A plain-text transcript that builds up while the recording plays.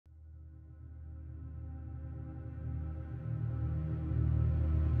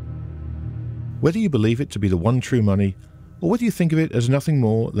Whether you believe it to be the one true money, or whether you think of it as nothing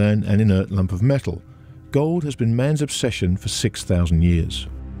more than an inert lump of metal, gold has been man's obsession for 6,000 years.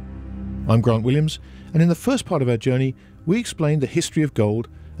 I'm Grant Williams, and in the first part of our journey, we explained the history of gold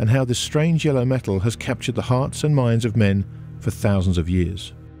and how this strange yellow metal has captured the hearts and minds of men for thousands of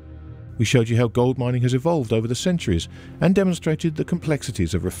years. We showed you how gold mining has evolved over the centuries and demonstrated the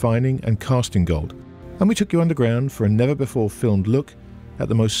complexities of refining and casting gold. And we took you underground for a never-before-filmed look at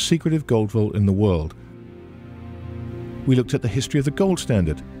the most secretive gold vault in the world. We looked at the history of the gold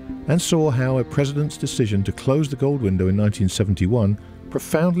standard and saw how a president's decision to close the gold window in 1971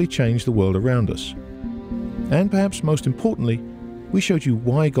 profoundly changed the world around us. And perhaps most importantly, we showed you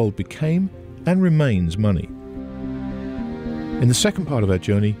why gold became and remains money. In the second part of our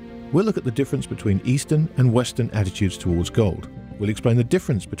journey, we'll look at the difference between Eastern and Western attitudes towards gold. We'll explain the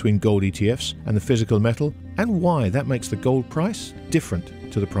difference between gold ETFs and the physical metal and why that makes the gold price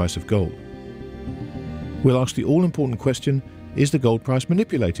different to the price of gold. We'll ask the all-important question, is the gold price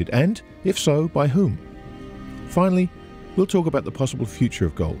manipulated, and, if so, by whom? Finally, we'll talk about the possible future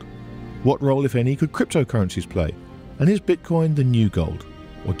of gold. What role, if any, could cryptocurrencies play? And is Bitcoin the new gold,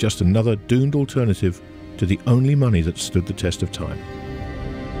 or just another doomed alternative to the only money that stood the test of time?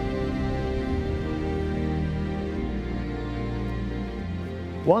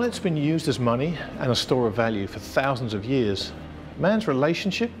 While it's been used as money and a store of value for thousands of years, man's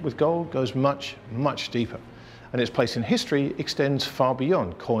relationship with gold goes much, much deeper, and its place in history extends far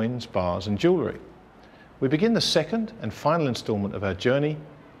beyond coins, bars, and jewellery. We begin the second and final instalment of our journey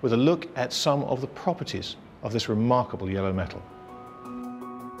with a look at some of the properties of this remarkable yellow metal.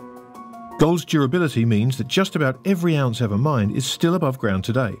 Gold's durability means that just about every ounce ever mined is still above ground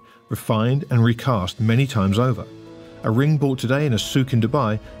today, refined and recast many times over. A ring bought today in a souk in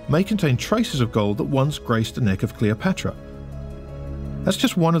Dubai may contain traces of gold that once graced the neck of Cleopatra. That's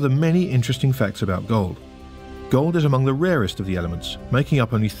just one of the many interesting facts about gold. Gold is among the rarest of the elements, making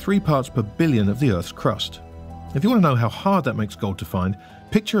up only 3 parts per billion of the Earth's crust. If you want to know how hard that makes gold to find,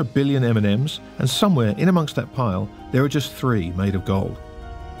 picture a billion M&Ms, and somewhere in amongst that pile, there are just 3 made of gold.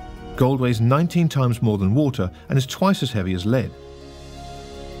 Gold weighs 19 times more than water and is twice as heavy as lead.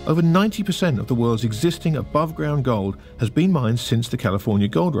 Over 90% of the world's existing above-ground gold has been mined since the California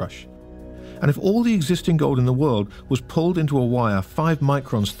gold rush. And if all the existing gold in the world was pulled into a wire 5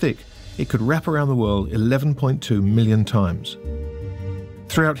 microns thick, it could wrap around the world 11.2 million times.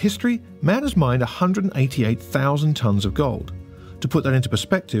 Throughout history, man has mined 188,000 tons of gold. To put that into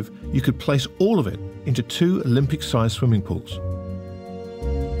perspective, you could place all of it into 2 Olympic-sized swimming pools.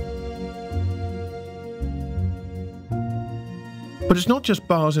 But it's not just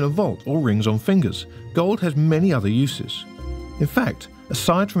bars in a vault or rings on fingers. Gold has many other uses. In fact,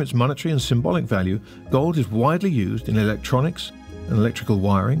 aside from its monetary and symbolic value, gold is widely used in electronics and electrical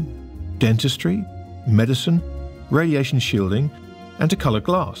wiring, dentistry, medicine, radiation shielding, and to color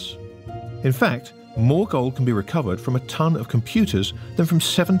glass. In fact, more gold can be recovered from a ton of computers than from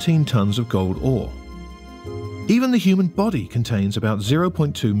 17 tons of gold ore. Even the human body contains about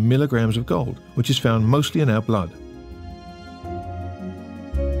 0.2 milligrams of gold, which is found mostly in our blood.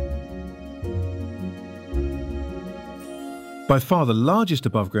 By far the largest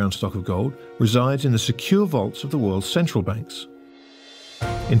above-ground stock of gold resides in the secure vaults of the world's central banks.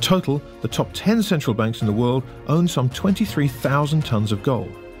 In total, the top 10 central banks in the world own some 23,000 tons of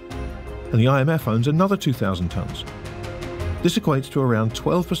gold, and the IMF owns another 2,000 tons. This equates to around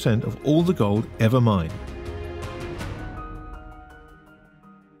 12% of all the gold ever mined.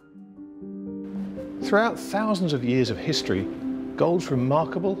 Throughout thousands of years of history, gold's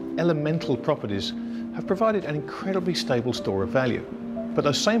remarkable elemental properties have provided an incredibly stable store of value. But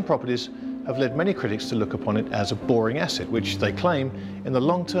those same properties have led many critics to look upon it as a boring asset, which they claim in the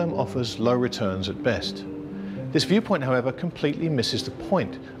long term offers low returns at best. This viewpoint, however, completely misses the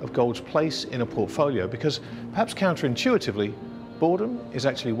point of gold's place in a portfolio because, perhaps counterintuitively, boredom is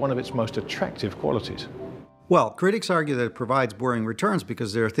actually one of its most attractive qualities. Well, critics argue that it provides boring returns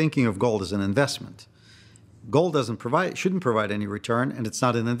because they're thinking of gold as an investment. Gold shouldn't provide any return, and it's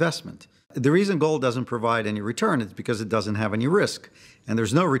not an investment. The reason gold doesn't provide any return is because it doesn't have any risk, and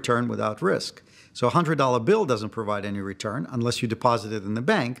there's no return without risk. So a $100 bill doesn't provide any return unless you deposit it in the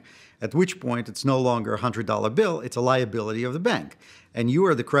bank, at which point it's no longer a $100 bill, it's a liability of the bank. And you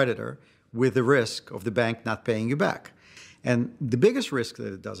are the creditor with the risk of the bank not paying you back. And the biggest risk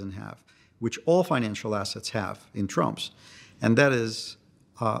that it doesn't have, which all financial assets have in Trump's, and that is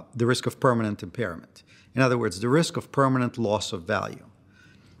the risk of permanent impairment. In other words, the risk of permanent loss of value.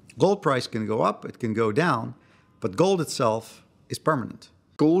 Gold price can go up, it can go down, but gold itself is permanent.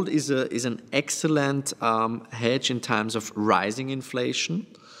 Gold is an excellent hedge in times of rising inflation.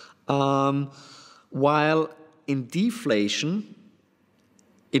 While in deflation,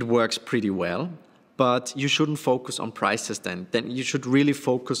 it works pretty well, but you shouldn't focus on prices then. Then you should really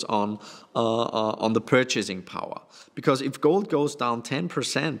focus on the purchasing power. Because if gold goes down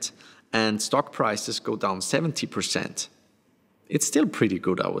 10% and stock prices go down 70%, it's still pretty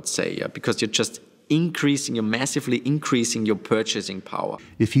good, I would say, yeah, because you're massively increasing your purchasing power.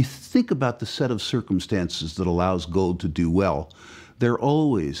 If you think about the set of circumstances that allows gold to do well, they're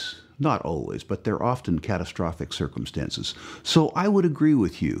always, not always, but they're often catastrophic circumstances. So I would agree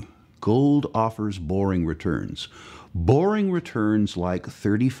with you. Gold offers boring returns. Boring returns like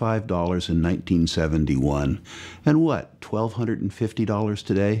 $35 in 1971 and what, $1,250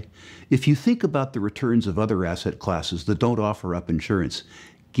 today? If you think about the returns of other asset classes that don't offer up insurance,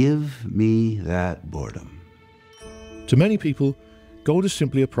 give me that boredom. To many people, gold is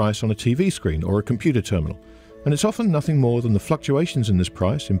simply a price on a TV screen or a computer terminal, and it's often nothing more than the fluctuations in this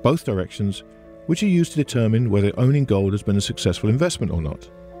price in both directions, which are used to determine whether owning gold has been a successful investment or not.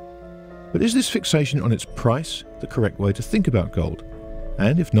 But is this fixation on its price the correct way to think about gold?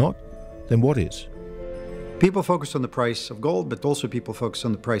 And if not, then what is? People focus on the price of gold, but also people focus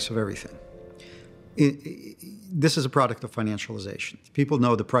on the price of everything. This is a product of financialization. People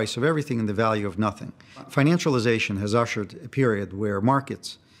know the price of everything and the value of nothing. Financialization has ushered a period where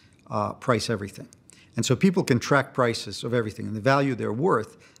markets price everything. And so people can track prices of everything and the value they're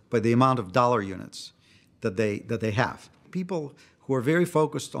worth by the amount of dollar units that they have. People who are very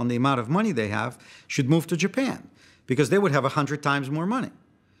focused on the amount of money they have should move to Japan because they would have 100 times more money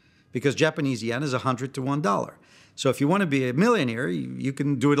because Japanese yen is 100 to $1. So if you want to be a millionaire, you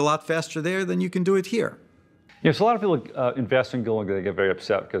can do it a lot faster there than you can do it here. Yeah, so a lot of people invest in gold and they get very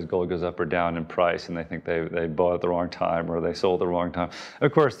upset because gold goes up or down in price and they think they bought at the wrong time or they sold at the wrong time.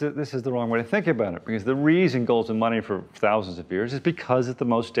 Of course, this is the wrong way to think about it because the reason gold's been money for thousands of years is because it's the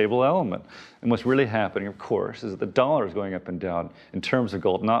most stable element. And what's really happening, of course, is that the dollar is going up and down in terms of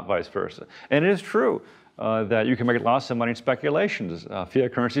gold, not vice versa. And it is true that you can make lots of money in speculations.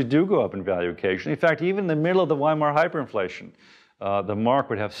 Fiat currencies do go up in value occasionally. In fact, even in the middle of the Weimar hyperinflation, the mark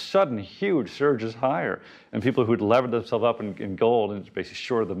would have sudden huge surges higher, and people who'd levered themselves up in gold and basically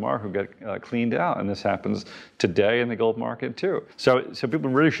shorted the mark would get cleaned out, and this happens today in the gold market too. So people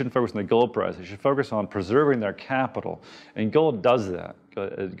really shouldn't focus on the gold price. They should focus on preserving their capital, and gold does that.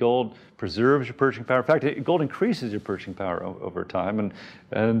 Gold preserves your purchasing power. In fact, gold increases your purchasing power over time,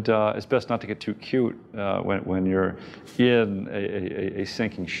 and it's best not to get too cute when you're in a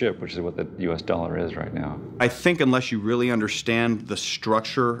sinking ship, which is what the U.S. dollar is right now. I think unless you really understand the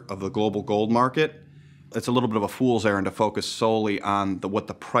structure of the global gold market, it's a little bit of a fool's errand to focus solely on what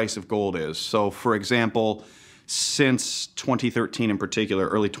the price of gold is. So, for example, since 2013 in particular,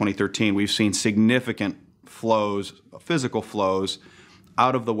 early 2013, we've seen significant flows, physical flows,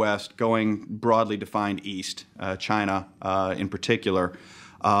 out of the West going broadly defined east, China in particular.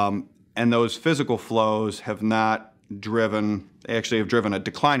 And those physical flows have not driven, they actually have driven a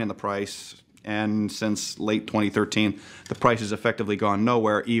decline in the price. And since late 2013, the price has effectively gone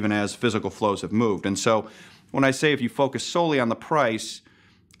nowhere, even as physical flows have moved. And so when I say if you focus solely on the price,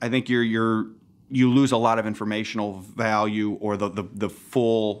 I think you lose a lot of informational value or the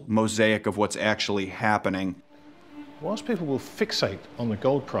full mosaic of what's actually happening. Whilst people will fixate on the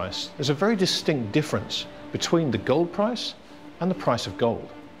gold price, there's a very distinct difference between the gold price and the price of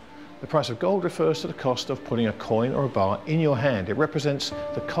gold. The price of gold refers to the cost of putting a coin or a bar in your hand. It represents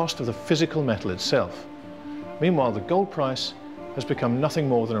the cost of the physical metal itself. Meanwhile, the gold price has become nothing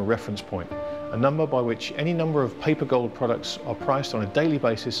more than a reference point, a number by which any number of paper gold products are priced on a daily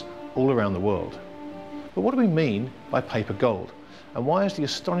basis all around the world. But what do we mean by paper gold? And why is the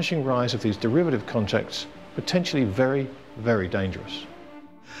astonishing rise of these derivative contracts potentially very, very dangerous?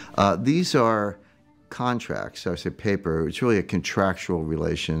 These are contracts, so I say paper. It's really a contractual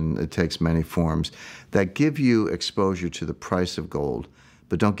relation. It takes many forms that give you exposure to the price of gold,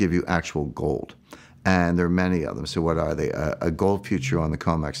 but don't give you actual gold. And there are many of them. So what are they? A gold future on the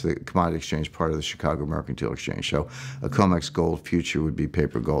COMEX, the commodity exchange, part of the Chicago Mercantile Exchange. So a COMEX gold future would be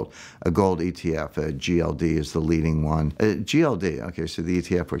paper gold. A gold ETF, a GLD is the leading one. GLD, okay, so the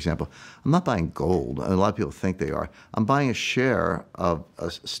ETF, for example, I'm not buying gold. A lot of people think they are. I'm buying a share of a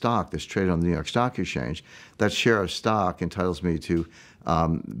stock that's traded on the New York Stock Exchange. That share of stock entitles me to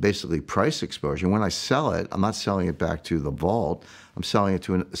basically price exposure. When I sell it, I'm not selling it back to the vault. I'm selling it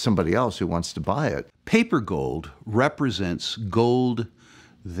to somebody else who wants to buy it. Paper gold represents gold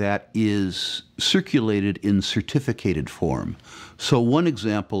that is circulated in certificated form. So one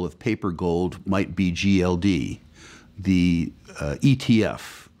example of paper gold might be GLD, the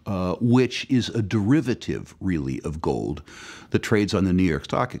ETF which is a derivative, really, of gold that trades on the New York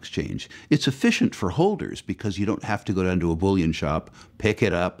Stock Exchange. It's efficient for holders because you don't have to go down to a bullion shop, pick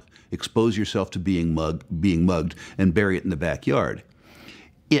it up, expose yourself to being mugged, and bury it in the backyard.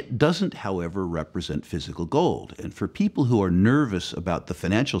 It doesn't, however, represent physical gold. And for people who are nervous about the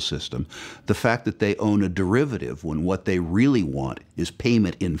financial system, the fact that they own a derivative when what they really want is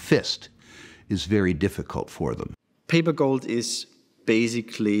payment in fist is very difficult for them. Paper gold is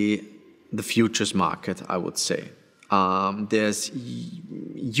basically the futures market, I would say. There's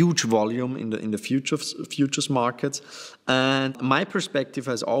huge volume in the futures markets, and my perspective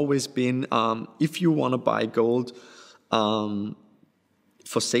has always been, if you want to buy gold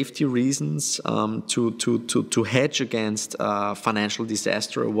for safety reasons, to hedge against financial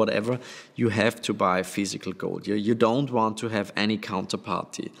disaster or whatever, you have to buy physical gold. You don't want to have any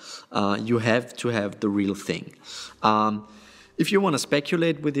counterparty. You have to have the real thing. If you want to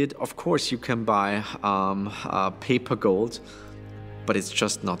speculate with it, of course you can buy paper gold, but it's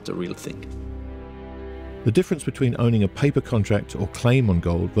just not the real thing. The difference between owning a paper contract or claim on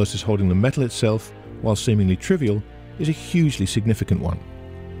gold versus holding the metal itself, while seemingly trivial, is a hugely significant one.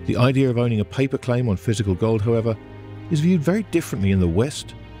 The idea of owning a paper claim on physical gold, however, is viewed very differently in the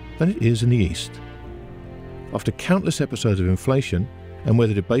West than it is in the East. After countless episodes of inflation, and where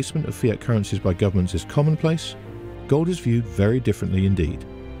the debasement of fiat currencies by governments is commonplace, gold is viewed very differently indeed.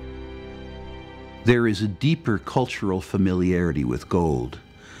 There is a deeper cultural familiarity with gold.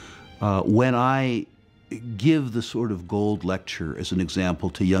 When I give the sort of gold lecture as an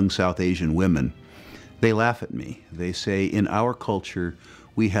example to young South Asian women, they laugh at me. They say, in our culture,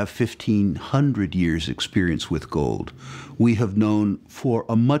 we have 1,500 years experience with gold. We have known for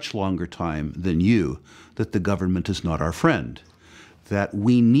a much longer time than you that the government is not our friend, that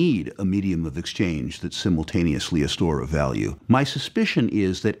we need a medium of exchange that's simultaneously a store of value. My suspicion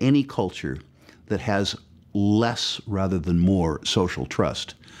is that any culture that has less rather than more social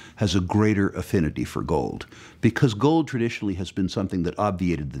trust has a greater affinity for gold, because gold traditionally has been something that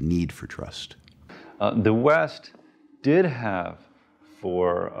obviated the need for trust. The West did have,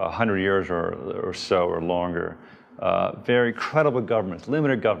 for 100 years or so or longer, very credible governments,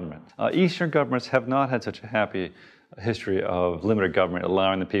 limited government. Eastern governments have not had such a happy history of limited government,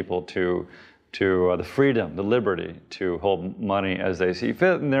 allowing the people to the freedom, the liberty to hold money as they see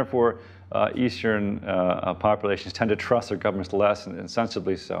fit, and therefore Eastern populations tend to trust their governments less, and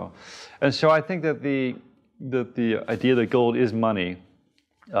sensibly so. And so I think that the idea that gold is money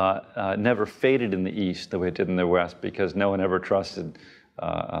never faded in the East the way it did in the West, because no one ever trusted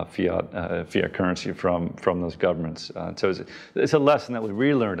fiat currency from those governments. So it's a lesson that we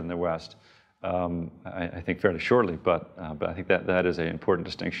relearned in the West, I think fairly shortly, but I think that is an important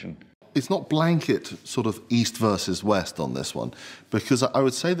distinction. It's not blanket sort of East versus West on this one, because I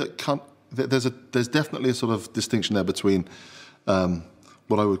would say that there's definitely a sort of distinction there between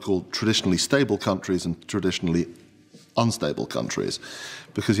what I would call traditionally stable countries and traditionally unstable countries.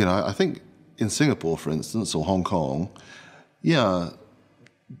 Because, you know, I think in Singapore, for instance, or Hong Kong, yeah,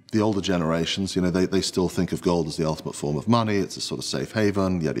 the older generations, you know, they still think of gold as the ultimate form of money. It's a sort of safe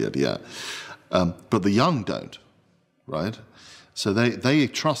haven, yada, yada, yada. But the young don't, right? So they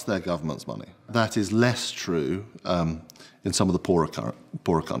trust their government's money. That is less true in some of the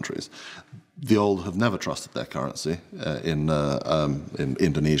poorer countries. The old have never trusted their currency. In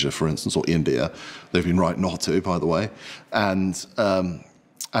Indonesia, for instance, or India, they've been right not to, by the way, and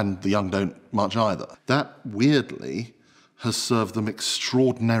the young don't much either. That, weirdly, has served them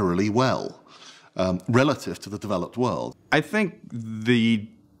extraordinarily well relative to the developed world. I think the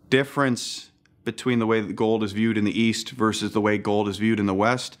difference between the way that gold is viewed in the East versus the way gold is viewed in the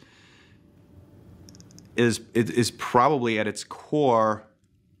West is probably at its core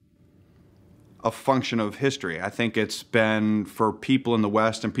a function of history. I think it's been, for people in the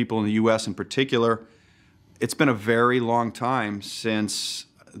West and people in the U.S. in particular, it's been a very long time since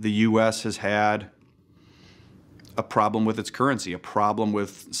the U.S. has had a problem with its currency, a problem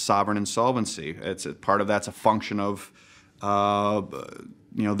with sovereign insolvency. Part of that's a function of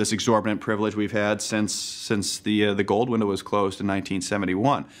you know, this exorbitant privilege we've had since the gold window was closed in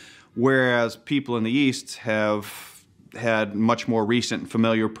 1971, whereas people in the East have had much more recent and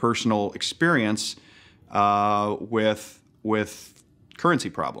familiar personal experience with currency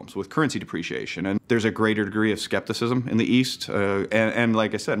problems, with currency depreciation. And there's a greater degree of skepticism in the East, and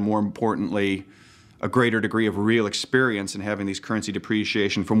like I said, more importantly, a greater degree of real experience in having these currency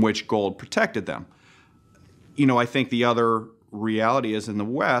depreciation from which gold protected them. You know, I think the other reality is in the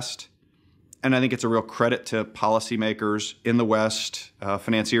West, and I think it's a real credit to policymakers in the West,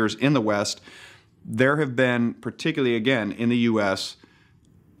 financiers in the West, there have been, particularly again in the U.S.,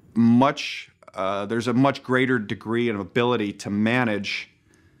 there's a much greater degree of ability to manage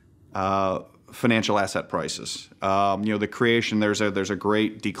financial asset prices. The creation, there's a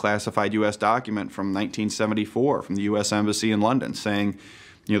great declassified U.S. document from 1974 from the U.S. Embassy in London saying,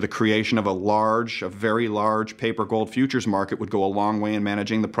 the creation of a very large paper gold futures market would go a long way in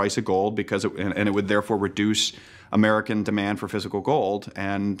managing the price of gold because it would therefore reduce American demand for physical gold,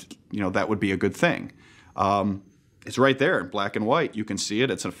 and that would be a good thing. It's right there in black and white. You can see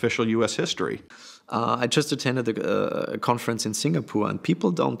it. It's an official U.S. history. I just attended a conference in Singapore, and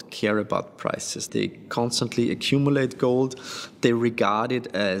people don't care about prices. They constantly accumulate gold. They regard it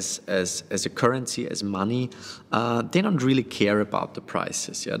as a currency, as money. They don't really care about the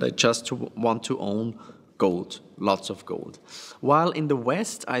prices. Yeah, they just want to own gold, lots of gold. While in the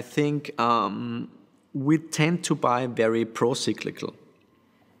West, I think we tend to buy very pro-cyclical.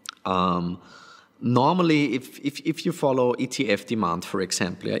 Normally, if you follow ETF demand, for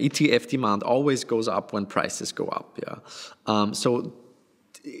example, yeah, ETF demand always goes up when prices go up. Yeah, so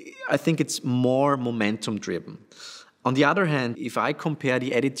I think it's more momentum driven. On the other hand, if I compare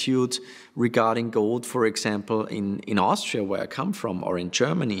the attitude regarding gold, for example, in Austria, where I come from, or in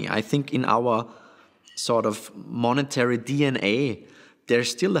Germany, I think in our sort of monetary DNA, there's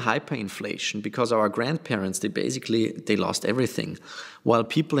still a hyperinflation because our grandparents, they lost everything. While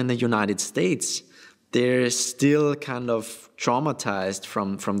people in the United States, they're still kind of traumatized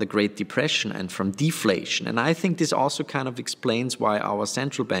from the Great Depression and from deflation. And I think this also kind of explains why our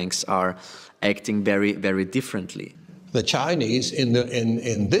central banks are acting very, very differently. The Chinese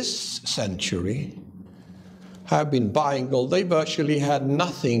in this century have been buying gold. They virtually had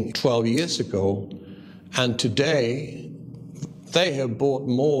nothing 12 years ago, and today they have bought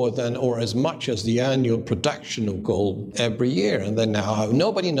more than or as much as the annual production of gold every year. And they now have,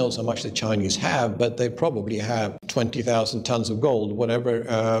 nobody knows how much the Chinese have, but they probably have 20,000 tons of gold.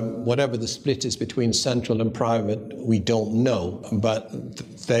 Whatever the split is between central and private, we don't know. But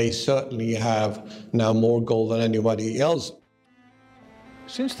they certainly have now more gold than anybody else.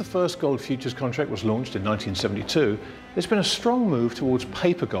 Since the first gold futures contract was launched in 1972, there's been a strong move towards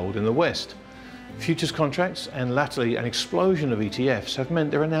paper gold in the West. Futures contracts and latterly an explosion of ETFs have meant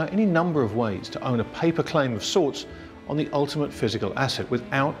there are now any number of ways to own a paper claim of sorts on the ultimate physical asset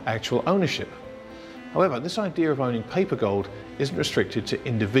without actual ownership. However, this idea of owning paper gold isn't restricted to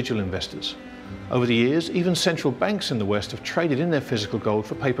individual investors. Over the years, even central banks in the West have traded in their physical gold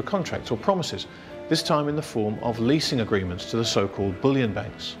for paper contracts or promises, this time in the form of leasing agreements to the so-called bullion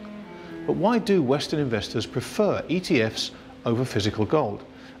banks. But why do Western investors prefer ETFs over physical gold?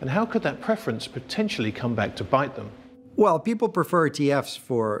 And how could that preference potentially come back to bite them? Well, people prefer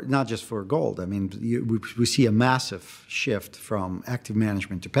ETFs not just for gold. I mean, we see a massive shift from active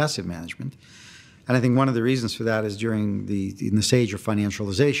management to passive management. And I think one of the reasons for that is in this age of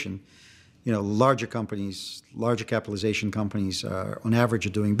financialization, larger companies, larger capitalization companies on average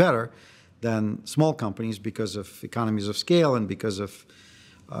are doing better than small companies because of economies of scale and because of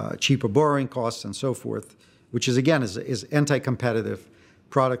cheaper borrowing costs and so forth, which is anti-competitive,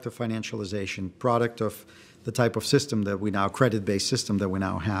 product of financialization, product of the type of system that we now, credit-based system that we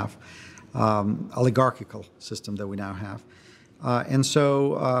now have, oligarchical system that we now have. And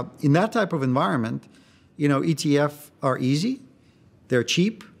so in that type of environment, ETF are easy, they're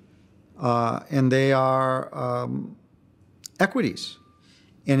cheap, and they are equities.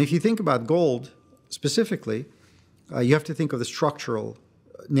 And if you think about gold specifically, you have to think of the structural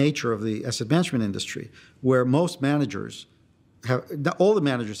nature of the asset management industry, where most managers all the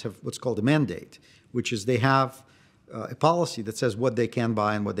managers have what's called a mandate, which is they have a policy that says what they can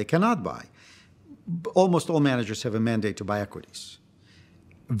buy and what they cannot buy. Almost all managers have a mandate to buy equities.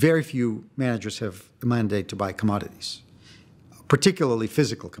 Very few managers have a mandate to buy commodities, particularly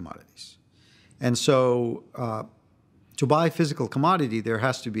physical commodities. And so to buy physical commodity, there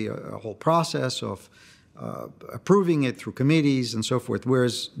has to be a whole process of approving it through committees and so forth,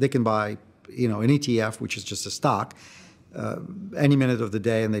 whereas they can buy an ETF, which is just a stock, any minute of the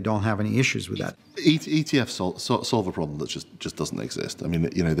day, and they don't have any issues with that. ETFs solve a problem that just doesn't exist. I mean,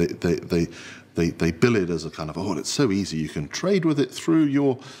 they bill it as a kind of, it's so easy, you can trade with it through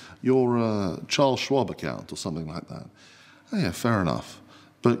your Charles Schwab account or something like that. Oh, yeah, fair enough.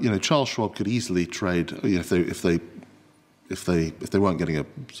 But Charles Schwab could easily trade if they weren't getting a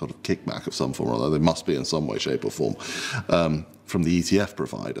sort of kickback of some form or other. They must be in some way, shape, or form from the ETF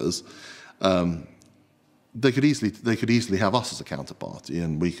providers. They could easily have us as a counterparty,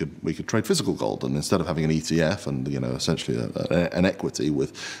 and we could trade physical gold. And instead of having an ETF and essentially an equity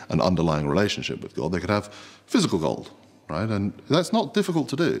with an underlying relationship with gold, they could have physical gold, right? And that's not difficult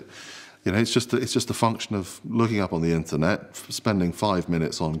to do. You know, it's just a function of looking up on the internet, spending 5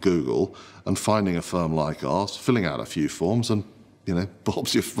 minutes on Google, and finding a firm like ours, filling out a few forms, and you know,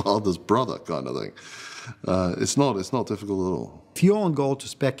 Bob's your father's brother kind of thing. It's not difficult at all. If you own gold to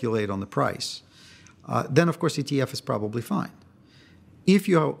speculate on the price, then of course ETF is probably fine. If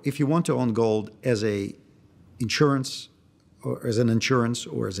you want to own gold as a insurance, or as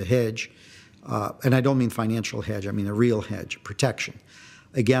a hedge, and I don't mean financial hedge, I mean a real hedge, protection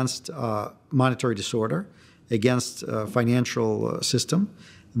against monetary disorder, against financial system,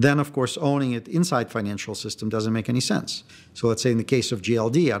 then of course owning it inside financial system doesn't make any sense. So let's say in the case of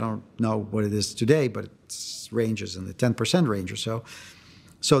GLD, I don't know what it is today, but it ranges in the 10% range or so.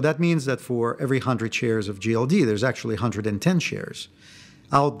 So that means that for every 100 shares of GLD, there's actually 110 shares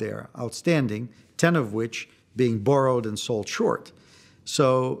out there, outstanding, 10 of which being borrowed and sold short.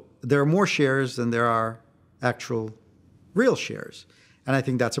 So there are more shares than there are actual real shares. And I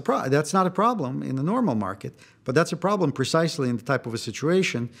think that's not a problem in the normal market, but that's a problem precisely in the type of a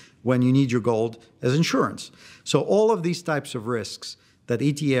situation when you need your gold as insurance. So all of these types of risks that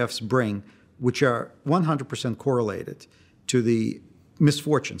ETFs bring, which are 100% correlated to the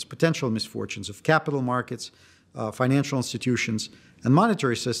misfortunes, potential misfortunes of capital markets, financial institutions, and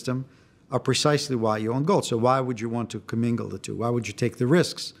monetary system, are precisely why you own gold. So why would you want to commingle the two? Why would you take the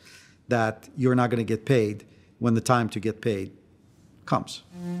risks that you're not going to get paid when the time to get paid comes?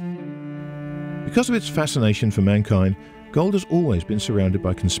 Because of its fascination for mankind, gold has always been surrounded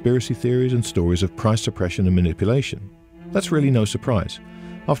by conspiracy theories and stories of price suppression and manipulation. That's really no surprise.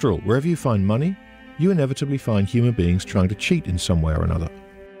 After all, wherever you find money, you inevitably find human beings trying to cheat in some way or another.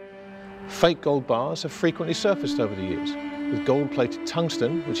 Fake gold bars have frequently surfaced over the years, with gold-plated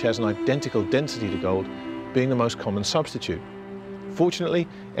tungsten, which has an identical density to gold, being the most common substitute. Fortunately,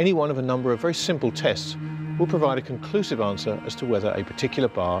 any one of a number of very simple tests will provide a conclusive answer as to whether a particular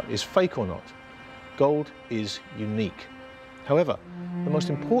bar is fake or not. Gold is unique. However, the most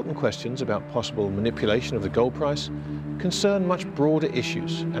important questions about possible manipulation of the gold price concern much broader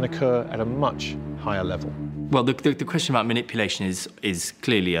issues and occur at a much higher level. Well, the question about manipulation is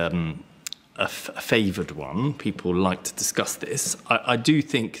clearly a favoured one. People like to discuss this. I do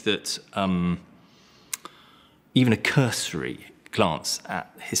think that even a cursory glance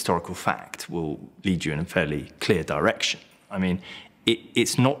at historical fact will lead you in a fairly clear direction. I mean,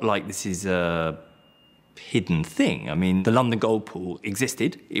 it's not like this is a hidden thing. I mean, the London Gold Pool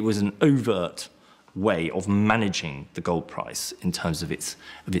existed. It was an overt way of managing the gold price in terms of its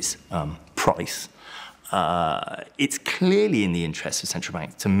price. It's clearly in the interest of central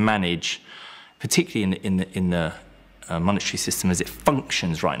banks to manage, particularly in the monetary system as it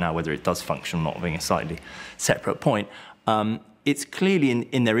functions right now, whether it does function or not being a slightly separate point. It's clearly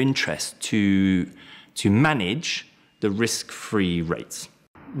in their interest to manage the risk-free rates.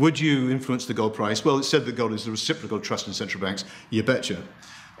 Would you influence the gold price? Well, it's said that gold is the reciprocal trust in central banks. You betcha.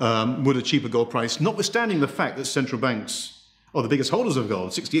 Would a cheaper gold price, notwithstanding the fact that central banks are the biggest holders of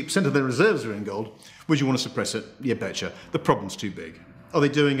gold, 68% of their reserves are in gold, would you want to suppress it? You betcha. The problem's too big. Are they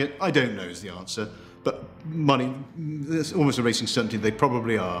doing it? I don't know is the answer. But money, it's almost a racing certainty they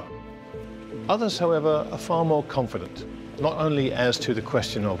probably are. Others, however, are far more confident, not only as to the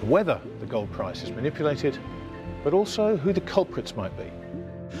question of whether the gold price is manipulated, but also who the culprits might be.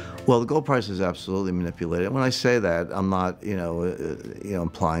 Well, the gold price is absolutely manipulated. When I say that, I'm not,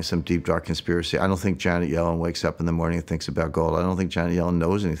 implying some deep, dark conspiracy. I don't think Janet Yellen wakes up in the morning and thinks about gold. I don't think Janet Yellen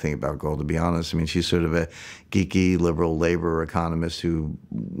knows anything about gold, to be honest. I mean, she's sort of a geeky, liberal labor economist who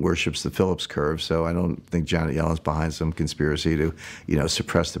worships the Phillips curve. So I don't think Janet Yellen's behind some conspiracy to,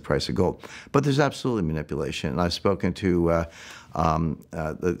 suppress the price of gold. But there's absolutely manipulation. And I've spoken to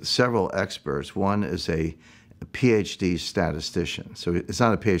several experts. One is a PhD statistician. So it's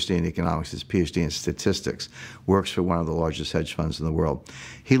not a PhD in economics, it's a PhD in statistics, works for one of the largest hedge funds in the world.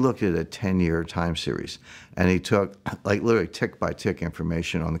 He looked at a 10-year time series, and he took literally tick-by-tick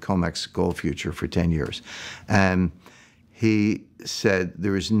information on the COMEX gold future for 10 years. And he said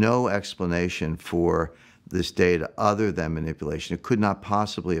there is no explanation for this data other than manipulation. It could not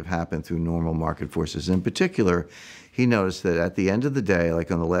possibly have happened through normal market forces. In particular, he noticed that at the end of the day, like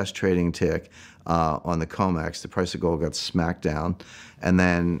on the last trading tick on the COMEX, the price of gold got smacked down, and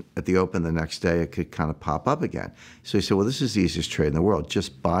then at the open the next day, it could kind of pop up again. So he said, well, this is the easiest trade in the world.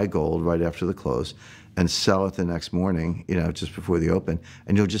 Just buy gold right after the close and sell it the next morning, just before the open,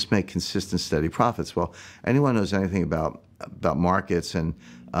 and you'll just make consistent, steady profits. Well, anyone who knows anything about markets and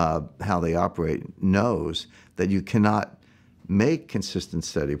how they operate knows that you cannot make consistent,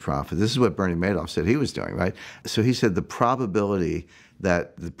 steady profit. This is what Bernie Madoff said he was doing, right? So he said the probability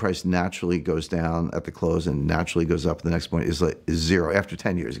that the price naturally goes down at the close and naturally goes up at the next point is zero after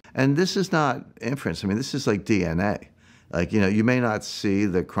 10 years. And this is not inference. I mean, this is like DNA. Like, you know, you may not see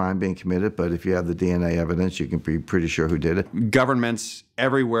the crime being committed, but if you have the DNA evidence, you can be pretty sure who did it. Governments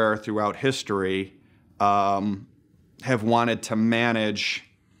everywhere throughout history have wanted to manage.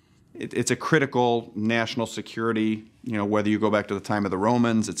 It's a critical national security, you know, whether you go back to the time of the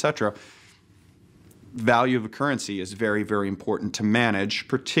Romans, etc. Value of a currency is very, very important to manage,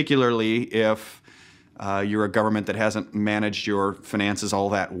 particularly if you're a government that hasn't managed your finances all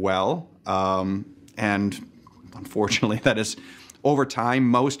that well. And unfortunately, that is, over time,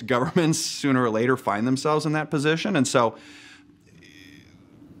 most governments sooner or later find themselves in that position. And so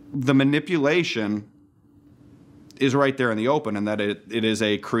the manipulation is right there in the open, and that it is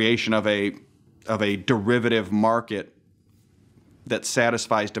a creation of a derivative market that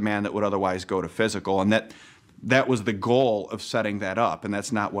satisfies demand that would otherwise go to physical, and that was the goal of setting that up, and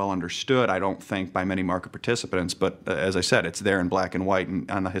that's not well understood, I don't think, by many market participants. But as I said, it's there in black and white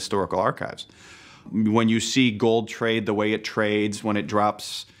on the historical archives. When you see gold trade the way it trades, when it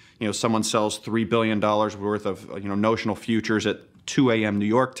drops, you know, someone sells $3 billion worth of, you know, notional futures at 2 a.m. New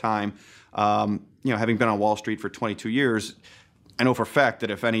York time. You know, having been on Wall Street for 22 years, I know for a fact that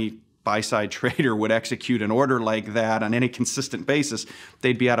if any buy-side trader would execute an order like that on any consistent basis,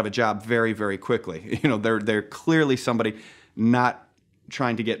 they'd be out of a job very, very quickly. You know, they're clearly somebody not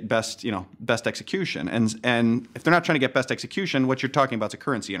trying to get best execution. And if they're not trying to get best execution, what you're talking about is a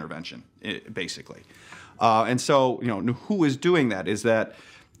currency intervention, basically. And so, you know, who is doing that? Is that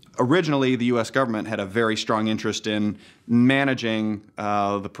originally the U.S. government had a very strong interest in managing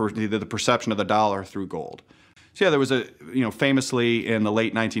the perception of the dollar through gold. So yeah, there was famously in the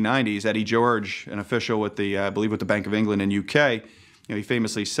late 1990s, Eddie George, an official with the, I believe with the Bank of England in UK, you know, he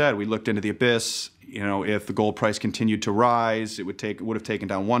famously said, we looked into the abyss, you know, if the gold price continued to rise, it would have taken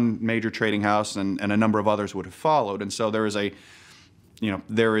down one major trading house and a number of others would have followed. And so there is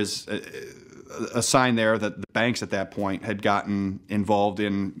a sign there that the banks at that point had gotten involved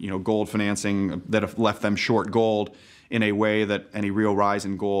in, you know, gold financing that have left them short gold in a way that any real rise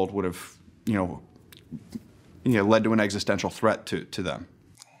in gold would have, led to an existential threat to them.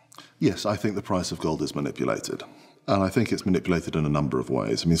 Yes, I think the price of gold is manipulated. And I think it's manipulated in a number of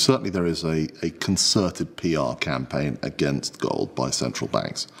ways. I mean, certainly there is a concerted PR campaign against gold by central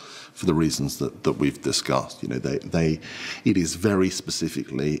banks for the reasons that we've discussed. You know, it is very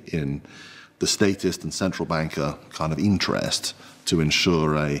specifically in the statist and central banker kind of interest to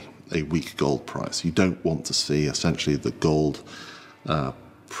ensure a weak gold price. You don't want to see essentially the gold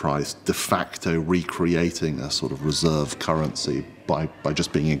price de facto recreating a sort of reserve currency by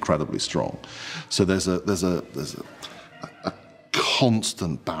just being incredibly strong. So there's a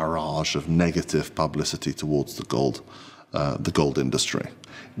constant barrage of negative publicity towards the gold industry.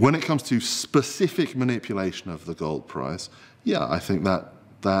 When it comes to specific manipulation of the gold price, yeah, I think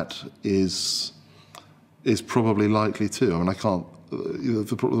that is probably likely too. I mean, I can't.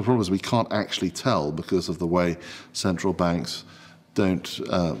 The problem is we can't actually tell because of the way central banks don't,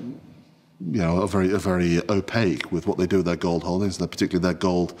 are very opaque with what they do with their gold holdings, and particularly their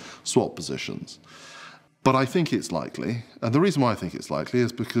gold swap positions. But I think it's likely, and the reason why I think it's likely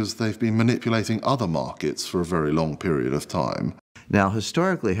is because they've been manipulating other markets for a very long period of time. Now,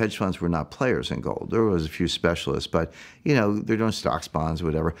 historically, hedge funds were not players in gold. There was a few specialists, but, you know, they're doing stocks, bonds,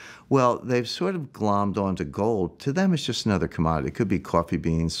 whatever. Well, they've sort of glommed onto gold. To them, it's just another commodity. It could be coffee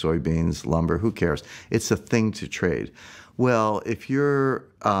beans, soybeans, lumber, who cares? It's a thing to trade. Well, if you're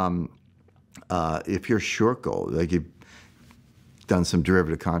short gold, like you've done some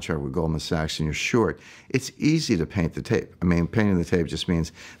derivative contract with Goldman Sachs and you're short, it's easy to paint the tape. I mean, painting the tape just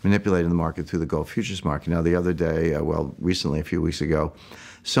means manipulating the market through the gold futures market. Now, the other day, recently, a few weeks ago,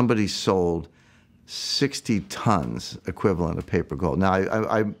 somebody sold 60 tons equivalent of paper gold. Now,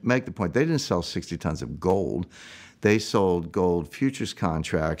 I make the point, they didn't sell 60 tons of gold. They sold gold futures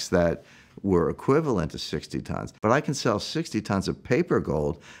contracts that were equivalent to 60 tons. But I can sell 60 tons of paper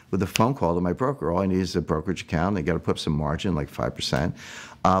gold with a phone call to my broker. All I need is a brokerage account. They got to put up some margin, like 5%.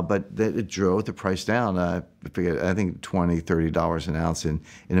 But it drove the price down, I think $20, $30 an ounce in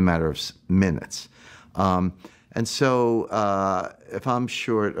a matter of minutes. And so if I'm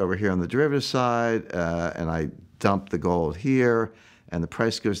short over here on the derivative side and I dump the gold here and the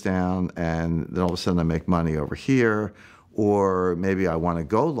price goes down and then all of a sudden I make money over here, or maybe I want to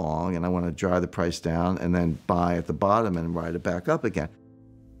go long and I want to drive the price down and then buy at the bottom and ride it back up again.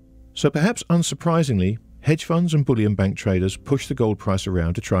 So perhaps unsurprisingly, hedge funds and bullion bank traders push the gold price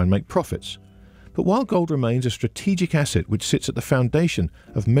around to try and make profits. But while gold remains a strategic asset which sits at the foundation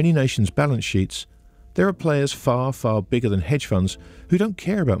of many nations' balance sheets, there are players far, far bigger than hedge funds who don't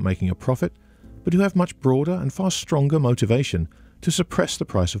care about making a profit, but who have much broader and far stronger motivation to suppress the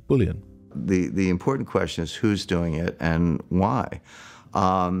price of bullion. The important question is who's doing it and why.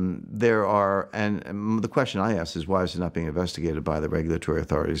 And the question I ask is why is it not being investigated by the regulatory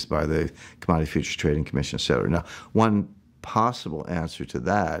authorities, by the Commodity Futures Trading Commission, et cetera? Now, one possible answer to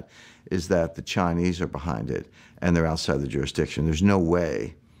that is that the Chinese are behind it and they're outside the jurisdiction. There's no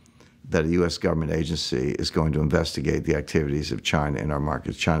way that a U.S. government agency is going to investigate the activities of China in our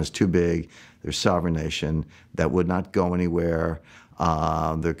markets. China's too big. They're a sovereign nation that would not go anywhere.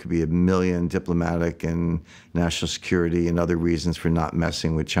 There could be a million diplomatic and national security and other reasons for not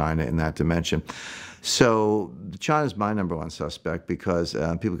messing with China in that dimension. So China's my number one suspect because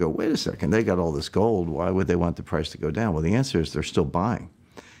people go, wait a second, they got all this gold. Why would they want the price to go down? Well, the answer is they're still buying.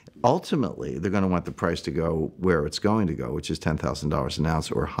 Ultimately, they're going to want the price to go where it's going to go, which is $10,000 an ounce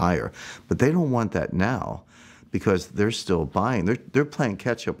or higher. But they don't want that now because they're still buying. They're playing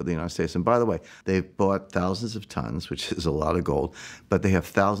catch up with the United States. And by the way, they've bought thousands of tons, which is a lot of gold, but they have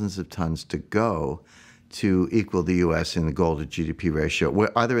thousands of tons to go to equal the U.S. in the gold to GDP ratio,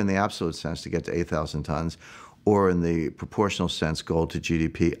 either in the absolute sense to get to 8,000 tons or in the proportional sense gold to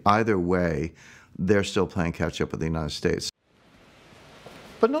GDP. Either way, they're still playing catch up with the United States.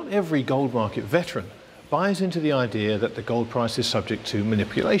 But not every gold market veteran buys into the idea that the gold price is subject to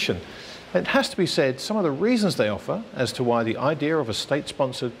manipulation. It has to be said, some of the reasons they offer as to why the idea of a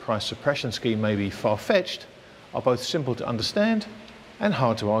state-sponsored price suppression scheme may be far-fetched are both simple to understand and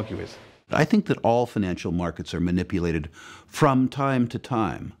hard to argue with. I think that all financial markets are manipulated from time to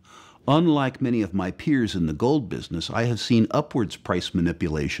time. Unlike many of my peers in the gold business, I have seen upwards price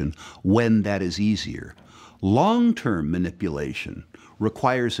manipulation when that is easier. Long-term manipulation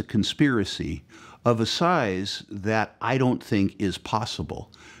requires a conspiracy of a size that I don't think is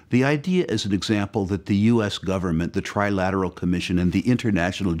possible. The idea, as an example, that the U.S. government, the Trilateral Commission, and the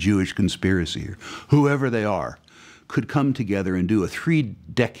International Jewish Conspiracy, whoever they are, could come together and do a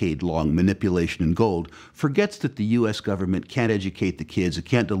 3-decade-long manipulation in gold forgets that the U.S. government can't educate the kids, it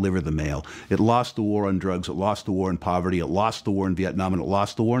can't deliver the mail. It lost the war on drugs, it lost the war on poverty, it lost the war in Vietnam, and it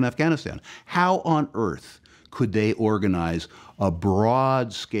lost the war in Afghanistan. How on earth could they organize a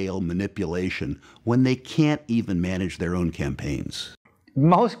broad-scale manipulation when they can't even manage their own campaigns?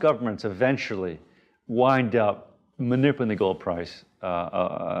 Most governments eventually wind up manipulating the gold price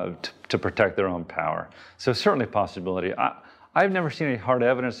to protect their own power. So certainly a possibility. I've never seen any hard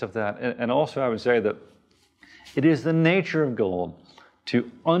evidence of that. And also I would say that it is the nature of gold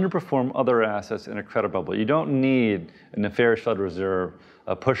to underperform other assets in a credit bubble. You don't need a nefarious Federal Reserve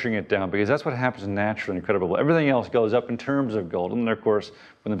pushing it down, because that's what happens naturally in a credit bubble. Everything else goes up in terms of gold, and then of course,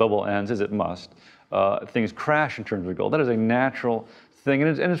 when the bubble ends, as it must, things crash in terms of gold. That is a natural thing,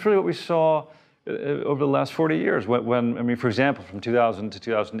 and it's really what we saw over the last 40 years. When I mean, for example, from 2000 to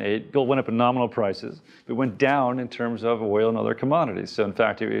 2008, gold went up in nominal prices, but went down in terms of oil and other commodities. So in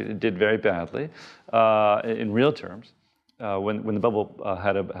fact, it did very badly in real terms. When the bubble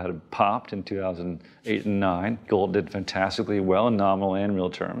had popped in 2008 and 9, gold did fantastically well in nominal and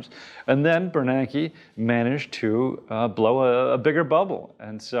real terms. And then Bernanke managed to blow a bigger bubble.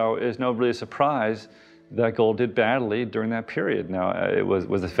 And so it's no really surprise that gold did badly during that period. Now,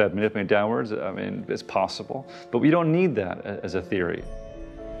 was the Fed manipulating downwards? I mean, it's possible. But we don't need that as a theory.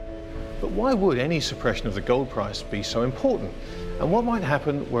 But why would any suppression of the gold price be so important? And what might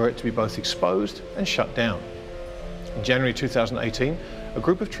happen were it to be both exposed and shut down? In January 2018, a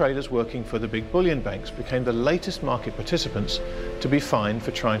group of traders working for the big bullion banks became the latest market participants to be fined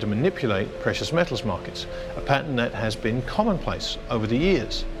for trying to manipulate precious metals markets, a pattern that has been commonplace over the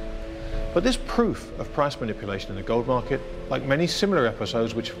years. But this proof of price manipulation in the gold market, like many similar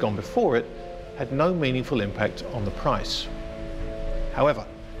episodes which have gone before it, had no meaningful impact on the price. However,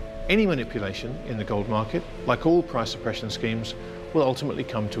 any manipulation in the gold market, like all price suppression schemes, will ultimately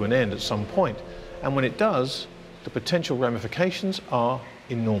come to an end at some point, and when it does, the potential ramifications are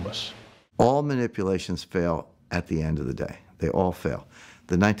enormous. All manipulations fail at the end of the day. They all fail.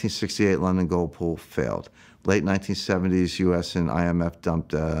 The 1968 London gold pool failed. Late 1970s, U.S. and IMF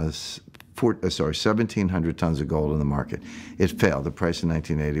dumped 1,700 tons of gold in the market. It failed. The price in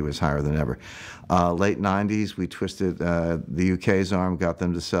 1980 was higher than ever. Late 90s, we twisted the UK's arm, got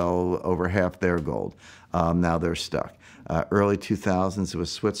them to sell over half their gold. Now they're stuck. Early 2000s, it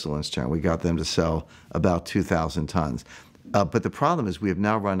was Switzerland's turn. We got them to sell about 2,000 tons. But the problem is we have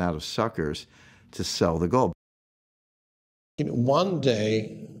now run out of suckers to sell the gold. One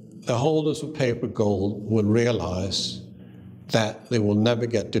day, the holders of paper gold will realize that they will never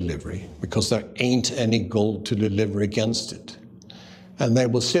get delivery because there ain't any gold to deliver against it. And they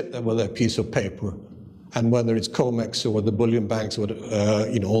will sit there with their piece of paper, and whether it's COMEX or the bullion banks or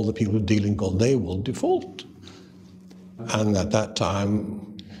all the people who deal in gold, they will default. And at that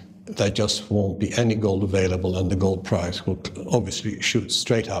time, there just won't be any gold available, and the gold price will obviously shoot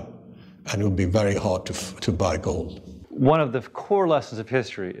straight up, and it will be very hard to buy gold. One of the core lessons of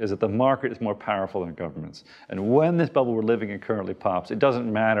history is that the market is more powerful than governments. And when this bubble we're living in currently pops, it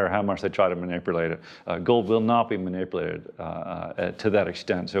doesn't matter how much they try to manipulate it. Gold will not be manipulated to that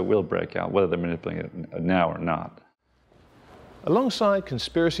extent, so it will break out, whether they're manipulating it now or not. Alongside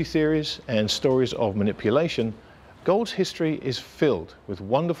conspiracy theories and stories of manipulation, gold's history is filled with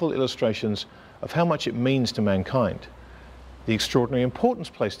wonderful illustrations of how much it means to mankind, the extraordinary importance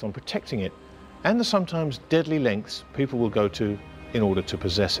placed on protecting it, and the sometimes deadly lengths people will go to in order to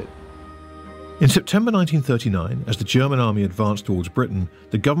possess it. In September 1939, as the German army advanced towards Britain,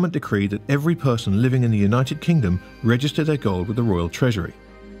 the government decreed that every person living in the United Kingdom register their gold with the Royal Treasury.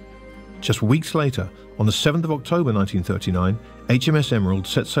 Just weeks later, on the 7th of October 1939, HMS Emerald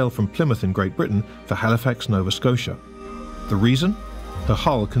set sail from Plymouth in Great Britain for Halifax, Nova Scotia. The reason? Her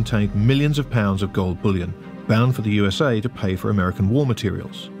hull contained millions of pounds of gold bullion, bound for the USA to pay for American war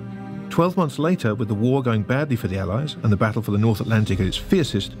materials. 12 months later, with the war going badly for the Allies and the battle for the North Atlantic at its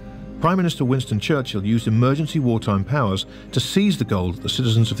fiercest, Prime Minister Winston Churchill used emergency wartime powers to seize the gold that the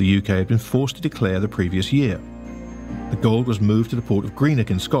citizens of the UK had been forced to declare the previous year. The gold was moved to the port of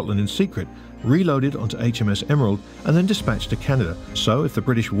Greenock in Scotland in secret, reloaded onto HMS Emerald and then dispatched to Canada, so if the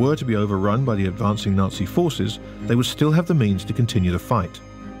British were to be overrun by the advancing Nazi forces, they would still have the means to continue the fight.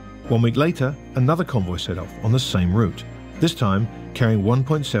 1 week later, another convoy set off on the same route, this time carrying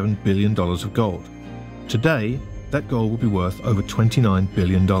 $1.7 billion of gold. Today, that gold would be worth over $29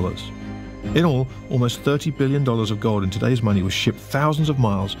 billion. In all, almost $30 billion of gold in today's money was shipped thousands of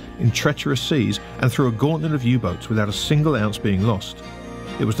miles in treacherous seas and through a gauntlet of U-boats without a single ounce being lost.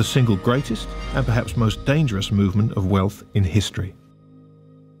 It was the single greatest and perhaps most dangerous movement of wealth in history.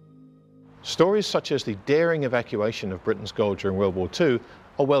 Stories such as the daring evacuation of Britain's gold during World War II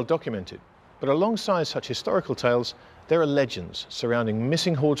are well documented, but alongside such historical tales, there are legends surrounding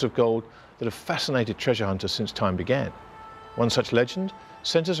missing hoards of gold that have fascinated treasure hunters since time began. One such legend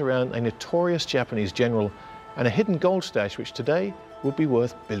centers around a notorious Japanese general and a hidden gold stash which today would be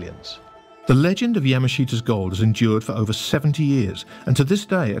worth billions. The legend of Yamashita's gold has endured for over 70 years and to this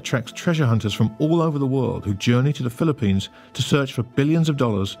day attracts treasure hunters from all over the world who journey to the Philippines to search for billions of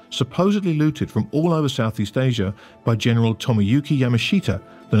dollars supposedly looted from all over Southeast Asia by General Tomoyuki Yamashita,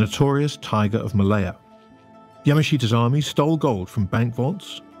 the notorious Tiger of Malaya. Yamashita's army stole gold from bank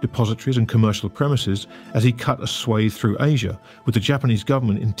vaults, depositories and commercial premises as he cut a swathe through Asia, with the Japanese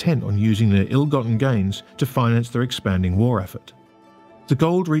government intent on using their ill-gotten gains to finance their expanding war effort. The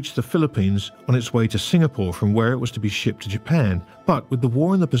gold reached the Philippines on its way to Singapore from where it was to be shipped to Japan, but with the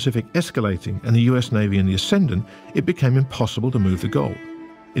war in the Pacific escalating and the US Navy in the ascendant, it became impossible to move the gold.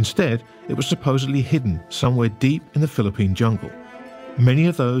 Instead, it was supposedly hidden somewhere deep in the Philippine jungle. Many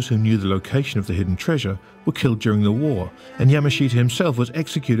of those who knew the location of the hidden treasure were killed during the war, and Yamashita himself was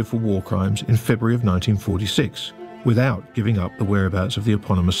executed for war crimes in February of 1946, without giving up the whereabouts of the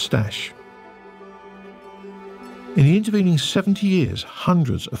eponymous stash. In the intervening 70 years,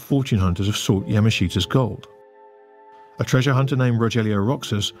 hundreds of fortune hunters have sought Yamashita's gold. A treasure hunter named Rogelio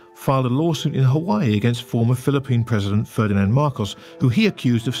Roxas filed a lawsuit in Hawaii against former Philippine President Ferdinand Marcos, who he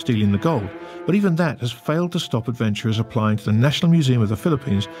accused of stealing the gold, but even that has failed to stop adventurers applying to the National Museum of the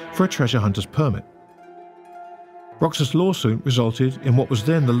Philippines for a treasure hunter's permit. Roxas' lawsuit resulted in what was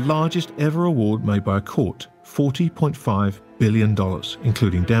then the largest ever award made by a court, $40.5 billion,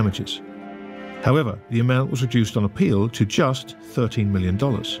 including damages. However, the amount was reduced on appeal to just $13 million.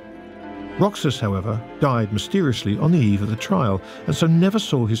 Roxas, however, died mysteriously on the eve of the trial, and so never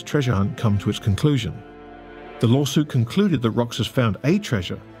saw his treasure hunt come to its conclusion. The lawsuit concluded that Roxas found a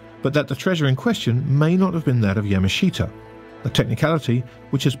treasure, but that the treasure in question may not have been that of Yamashita, a technicality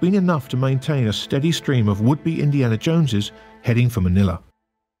which has been enough to maintain a steady stream of would-be Indiana Joneses heading for Manila.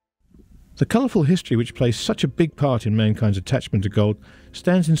 The colourful history which plays such a big part in mankind's attachment to gold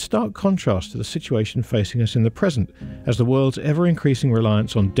stands in stark contrast to the situation facing us in the present, as the world's ever-increasing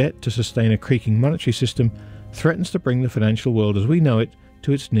reliance on debt to sustain a creaking monetary system threatens to bring the financial world as we know it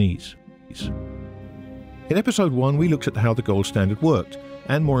to its knees. In episode 1 we looked at how the gold standard worked,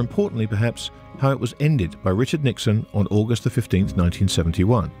 and more importantly perhaps, how it was ended by Richard Nixon on August the 15th,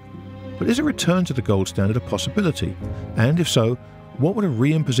 1971. But is a return to the gold standard a possibility? And if so, what would a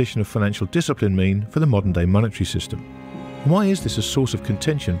reimposition of financial discipline mean for the modern-day monetary system? And why is this a source of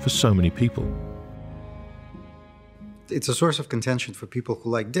contention for so many people? it's a source of contention for people who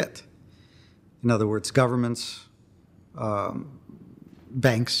like debt. In other words, governments,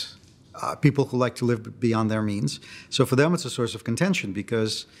 banks, people who like to live beyond their means. So for them, it's a source of contention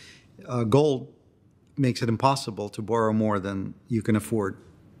because gold makes it impossible to borrow more than you can afford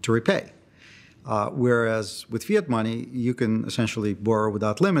to repay. Whereas with fiat money, you can essentially borrow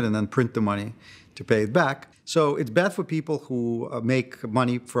without limit and then print the money to pay it back. So it's bad for people who make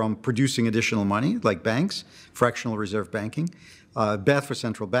money from producing additional money, like banks, fractional reserve banking. Bad for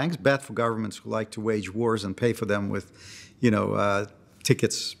central banks, bad for governments who like to wage wars and pay for them with,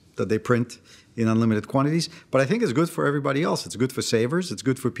 tickets that they print in unlimited quantities. But I think it's good for everybody else. It's good for savers. It's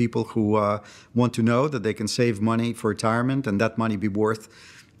good for people who want to know that they can save money for retirement and that money be worth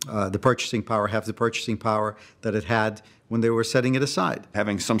the purchasing power, have the purchasing power that it had when they were setting it aside.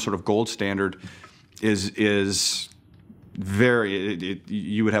 Having some sort of gold standard is very,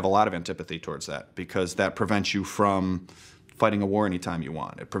 you would have a lot of antipathy towards that because that prevents you from fighting a war anytime you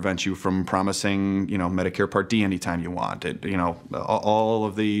want. It prevents you from promising, Medicare Part D anytime you want. All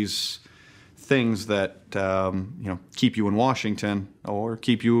of these things that, keep you in Washington or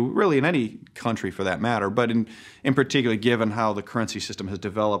keep you really in any country for that matter. But in particular, given how the currency system has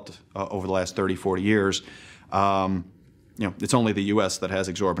developed over the last 30, 40 years, it's only the U.S. that has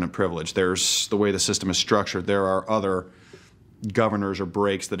exorbitant privilege. There's the way the system is structured. There are other governors or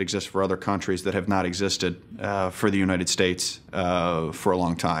breaks that exist for other countries that have not existed for the United States for a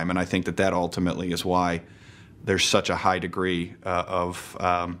long time. And I think that ultimately is why there's such a high degree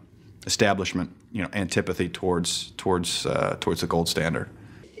of establishment, antipathy towards the gold standard.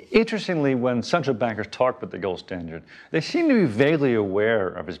 Interestingly, when central bankers talk about the gold standard, they seem to be vaguely aware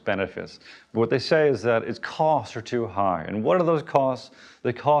of its benefits. But what they say is that its costs are too high. And what are those costs?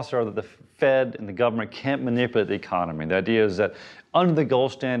 The costs are that the Fed and the government can't manipulate the economy. The idea is that under the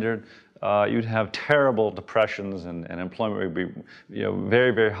gold standard, you'd have terrible depressions and employment would be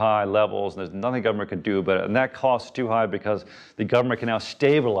very, very high levels, and there's nothing the government could do about it. And that cost is too high because the government can now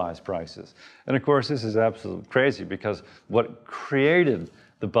stabilize prices. And of course, this is absolutely crazy because what created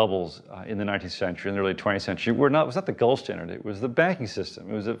the bubbles in the 19th century and the early 20th century was not the gold standard, it was the banking system.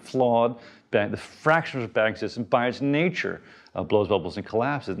 It was a flawed the fractional banking system by its nature blows bubbles and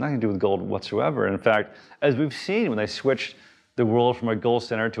collapses. Nothing to do with gold whatsoever. And in fact, as we've seen when they switched the world from a gold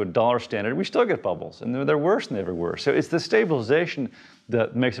standard to a dollar standard, we still get bubbles, and they're worse than they ever were. So it's the stabilization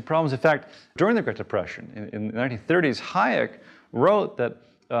that makes the problems. In fact, during the Great Depression in the 1930s, Hayek wrote that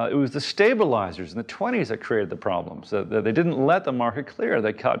it was the stabilizers in the 20s that created the problems, that they didn't let the market clear.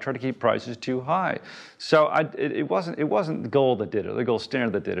 They tried to keep prices too high. So it wasn't the gold that did it, the gold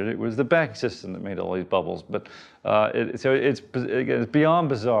standard that did it. It was the banking system that made all these bubbles. But it's beyond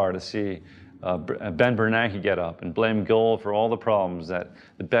bizarre to see Ben Bernanke get up and blame gold for all the problems that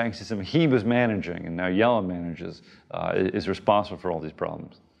the banking system he was managing and now Yellen manages is responsible for all these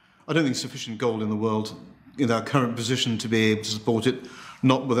problems. I don't think sufficient gold in the world in our current position to be able to support it,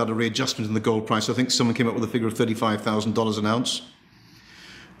 not without a readjustment in the gold price. I think someone came up with a figure of $35,000 an ounce.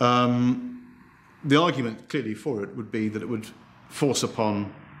 The argument clearly for it would be that it would force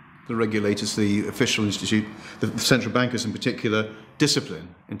upon the regulators, the official institute, the central bankers in particular,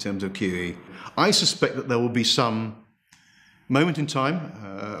 discipline in terms of QE. I suspect that there will be some moment in time,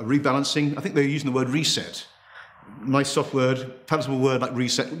 a rebalancing. I think they're using the word reset. Nice soft word, palatable word like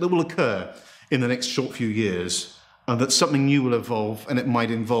reset, that will occur in the next short few years, and that something new will evolve, and it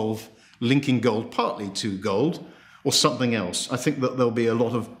might involve linking gold partly to gold or something else. I think that there'll be a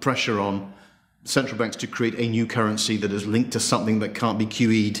lot of pressure on central banks to create a new currency that is linked to something that can't be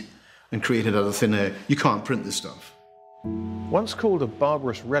QE'd and created out of thin air. You can't print this stuff. Once called a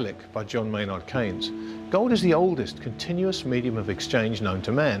barbarous relic by John Maynard Keynes, gold is the oldest continuous medium of exchange known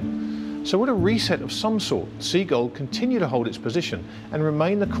to man. So would a reset of some sort see gold continue to hold its position and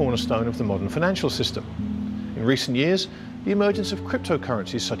remain the cornerstone of the modern financial system? In recent years, the emergence of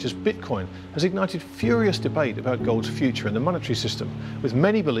cryptocurrencies such as Bitcoin has ignited furious debate about gold's future in the monetary system, with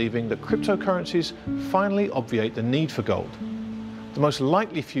many believing that cryptocurrencies finally obviate the need for gold. The most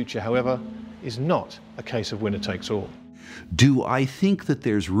likely future, however, is not a case of winner takes all. Do I think that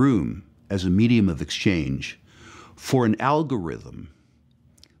there's room as a medium of exchange for an algorithm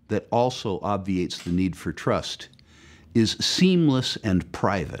that also obviates the need for trust, is seamless and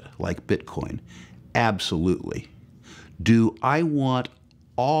private, like Bitcoin? Absolutely. Do I want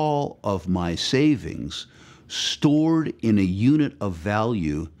all of my savings stored in a unit of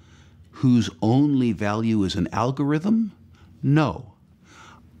value whose only value is an algorithm? No.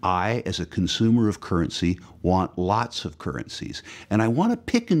 I, as a consumer of currency, want lots of currencies, and I want to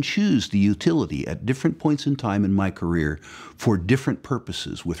pick and choose the utility at different points in time in my career for different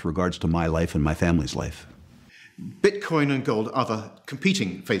purposes with regards to my life and my family's life. Bitcoin and gold are the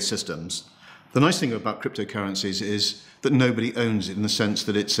competing faith systems. The nice thing about cryptocurrencies is that nobody owns it in the sense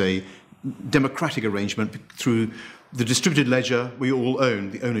that it's a democratic arrangement through the distributed ledger. We all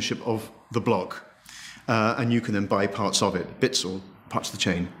own the ownership of the block, and you can then buy parts of it, bits or parts of the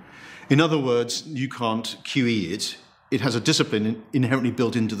chain. In other words, you can't QE it. It has a discipline inherently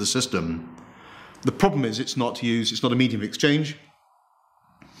built into the system. The problem is it's not a medium of exchange,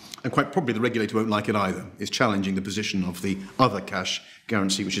 and quite probably the regulator won't like it either. It's challenging the position of the other cash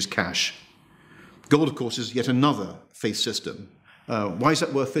guarantee, which is cash. Gold, of course, is yet another faith system. Why is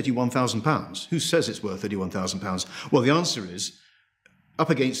that worth £31,000? Who says it's worth £31,000? Well, the answer is, up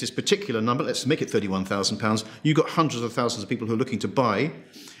against this particular number, let's make it £31,000, you've got hundreds of thousands of people who are looking to buy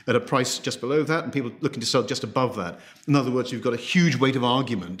at a price just below that, and people looking to sell just above that. In other words, you've got a huge weight of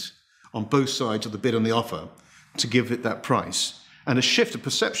argument on both sides of the bid and the offer to give it that price. And a shift of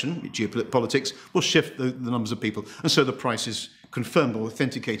perception, geopolitics, will shift the numbers of people, and so the price is confirmed or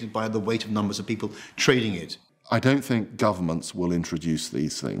authenticated by the weight of numbers of people trading it. I don't think governments will introduce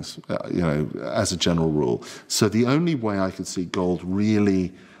these things, as a general rule. So the only way I could see gold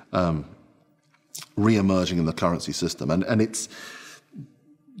really re-emerging in the currency system, and it's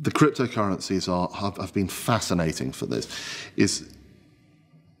the cryptocurrencies have been fascinating for this, is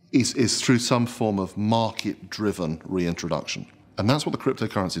through some form of market-driven reintroduction, and that's what the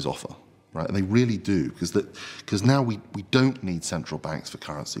cryptocurrencies offer. Right, and they really do, because now we don't need central banks for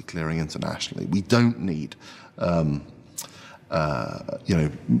currency clearing internationally. We don't need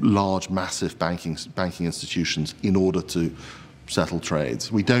large, massive banking institutions in order to settle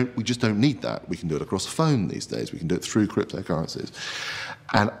trades. We just don't need that. We can do it across the phone these days. We can do it through cryptocurrencies,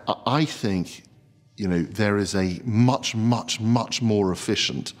 and I think there is a much more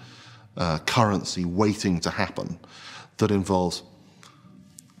efficient currency waiting to happen that involves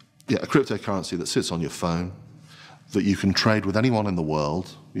a cryptocurrency that sits on your phone, that you can trade with anyone in the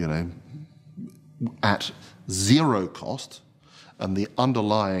world, at zero cost, and the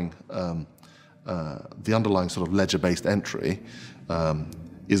underlying sort of ledger-based entry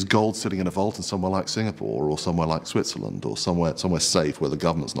is gold sitting in a vault in somewhere like Singapore or somewhere like Switzerland or somewhere safe where the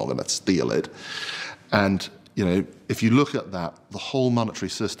government's not going to steal it. And if you look at that, the whole monetary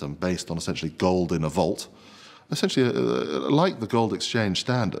system based on essentially gold in a vault, essentially like the gold exchange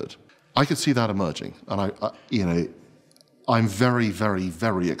standard, I could see that emerging, and I'm very, very,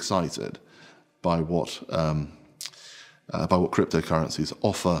 very excited by what cryptocurrencies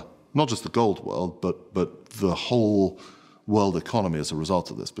offer, not just the gold world, but the whole world economy as a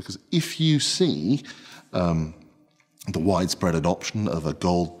result of this. Because if you see the widespread adoption of a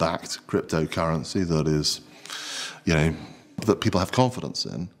gold-backed cryptocurrency that is, that people have confidence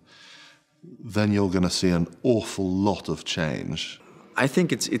in, then you're going to see an awful lot of change. I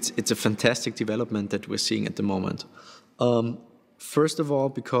think it's a fantastic development that we're seeing at the moment. First of all,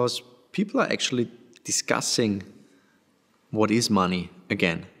 because people are actually discussing what is money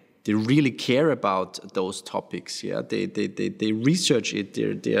again. They really care about those topics. Yeah, they research it.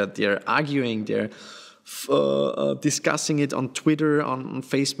 They're arguing. They're discussing it on Twitter, on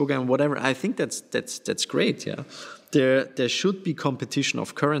Facebook, and whatever. I think that's great. Yeah. There should be competition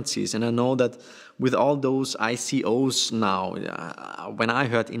of currencies, and I know that with all those ICOs now, when I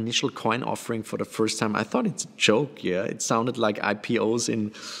heard initial coin offering for the first time, I thought it's a joke. Yeah, it sounded like IPOs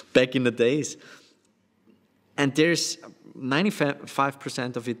back in the days, and there's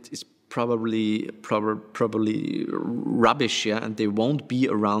 95% of it is probably rubbish. Yeah, and they won't be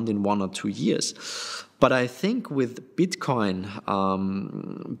around in 1 or 2 years. But I think with Bitcoin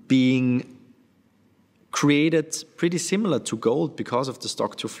being created pretty similar to gold because of the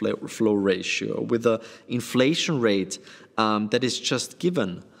stock-to-flow ratio, with the inflation rate that is just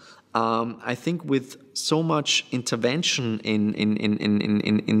given. I think with so much intervention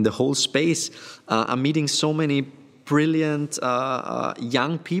in the whole space, I'm meeting so many brilliant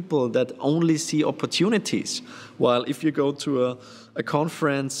young people that only see opportunities. While if you go to a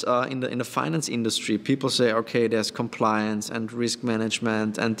conference in the finance industry, people say, okay, there's compliance and risk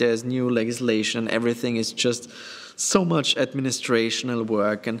management and there's new legislation. Everything is just so much administrational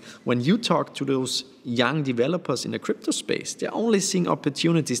work. And when you talk to those young developers in the crypto space, they're only seeing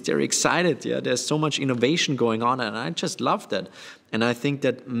opportunities. They're excited. Yeah, there's so much innovation going on, and I just love that. And I think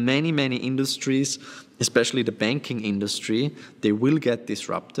that many industries, especially the banking industry, they will get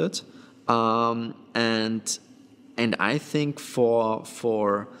disrupted. And I think for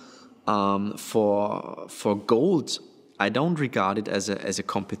gold, I don't regard it as a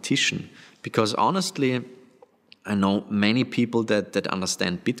competition, because honestly, I know many people that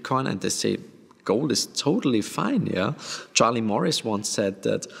understand Bitcoin and they say gold is totally fine, yeah. Charlie Morris once said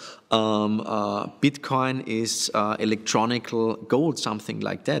that Bitcoin is electronical gold, something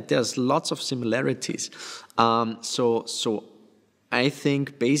like that. There's lots of similarities. So I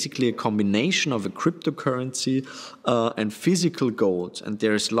think basically a combination of a cryptocurrency and physical gold, and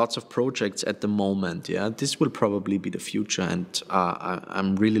there's lots of projects at the moment, yeah. This will probably be the future, and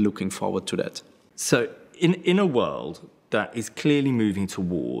I'm really looking forward to that. So in a world that is clearly moving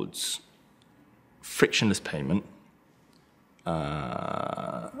towards frictionless payment,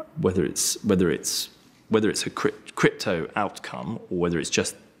 whether it's a crypto outcome or whether it's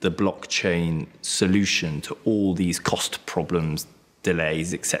just the blockchain solution to all these cost problems,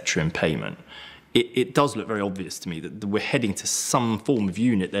 delays, etc. in payment, it does look very obvious to me that we're heading to some form of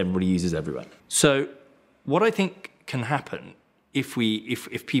unit that everybody uses everywhere. So what I think can happen if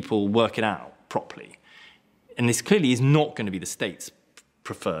people work it out properly, and this clearly is not going to be the state's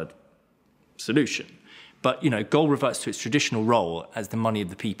preferred solution, but gold reverts to its traditional role as the money of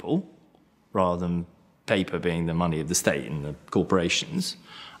the people rather than paper being the money of the state and the corporations.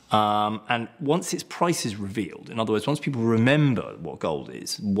 And once its price is revealed, in other words, once people remember what gold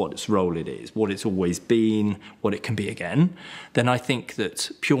is, what its role it is, what it's always been, what it can be again, then I think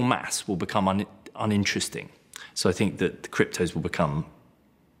that pure mass will become uninteresting. So I think that the cryptos will become,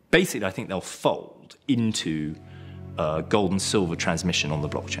 basically I think they'll fold into gold and silver transmission on the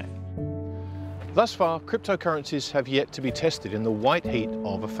blockchain. Thus far, cryptocurrencies have yet to be tested in the white heat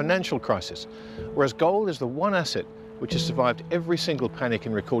of a financial crisis, whereas gold is the one asset which has survived every single panic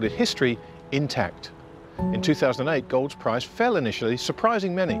in recorded history intact. In 2008, gold's price fell initially,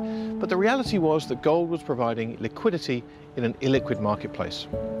 surprising many, but the reality was that gold was providing liquidity in an illiquid marketplace.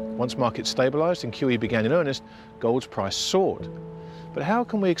 Once markets stabilized and QE began in earnest, gold's price soared. But how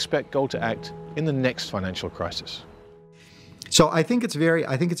can we expect gold to act in the next financial crisis? So I think it's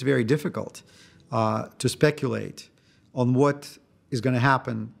very difficult to speculate on what is going to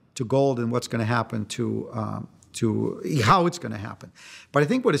happen to gold and what's going to happen to how it's going to happen. But I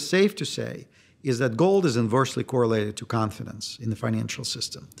think what is safe to say is that gold is inversely correlated to confidence in the financial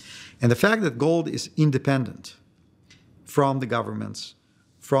system. And the fact that gold is independent from the governments,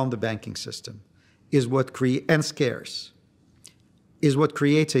 from the banking system, is what and scarce, is what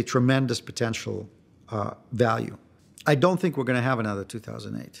creates a tremendous potential value. I don't think we're going to have another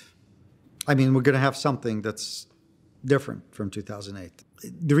 2008. I mean, we're going to have something that's different from 2008.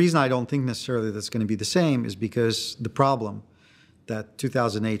 The reason I don't think necessarily that's going to be the same is because the problem that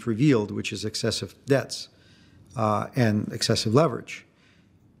 2008 revealed, which is excessive debts and excessive leverage,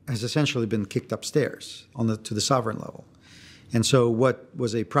 has essentially been kicked upstairs to the sovereign level. And so what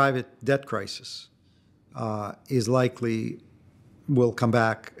was a private debt crisis is likely will come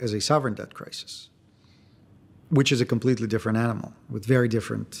back as a sovereign debt crisis, which is a completely different animal with very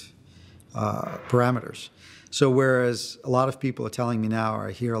different parameters. So whereas a lot of people are telling me now, or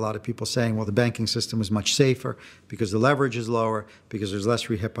I hear a lot of people saying, well, the banking system is much safer because the leverage is lower, because there's less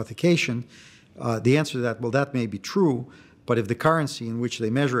rehypothecation, the answer to that, well, that may be true, but if the currency in which they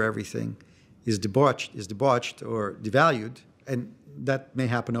measure everything is debauched or devalued, and that may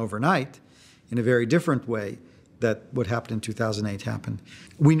happen overnight in a very different way that what happened in 2008 happened.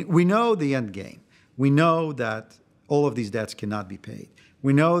 We know the end game. We know that all of these debts cannot be paid.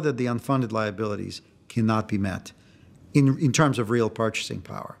 We know that the unfunded liabilities cannot be met in terms of real purchasing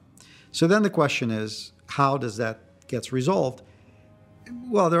power. So then the question is, how does that get resolved?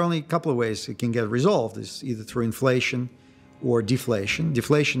 Well, there are only a couple of ways it can get resolved. It's either through inflation or deflation.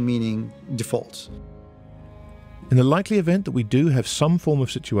 Deflation meaning defaults. In the likely event that we do have some form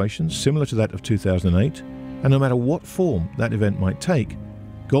of situation similar to that of 2008, and no matter what form that event might take,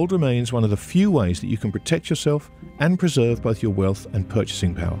 gold remains one of the few ways that you can protect yourself and preserve both your wealth and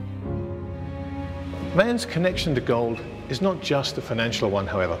purchasing power. Man's connection to gold is not just a financial one,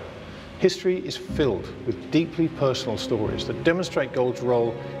 however. History is filled with deeply personal stories that demonstrate gold's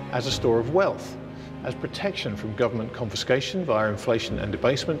role as a store of wealth, as protection from government confiscation via inflation and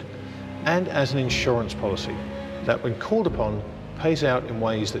debasement, and as an insurance policy that, when called upon, pays out in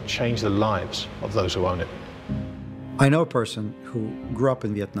ways that change the lives of those who own it. I know a person who grew up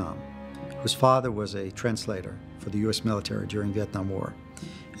in Vietnam, whose father was a translator for the U.S. military during the Vietnam War.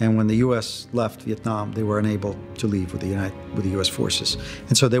 And when the U.S. left Vietnam, they were unable to leave with the U.S. forces.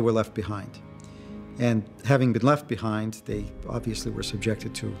 And so they were left behind. And having been left behind, they obviously were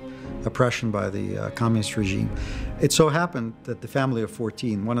subjected to oppression by the communist regime. It so happened that the family of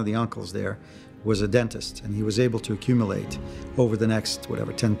 14, one of the uncles there, was a dentist, and he was able to accumulate over the next,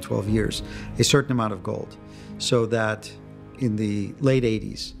 10, 12 years, a certain amount of gold, so that in the late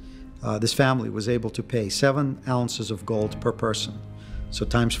 80s, this family was able to pay 7 ounces of gold per person so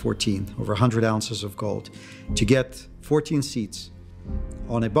times 14, over 100 ounces of gold, to get 14 seats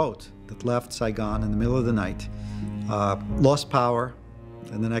on a boat that left Saigon in the middle of the night, lost power,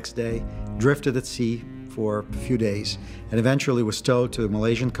 and the next day drifted at sea for a few days, and eventually was towed to the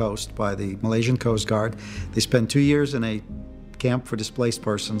Malaysian coast by the Malaysian Coast Guard. They spent 2 years in a camp for displaced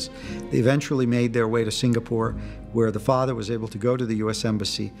persons. They eventually made their way to Singapore, where the father was able to go to the U.S.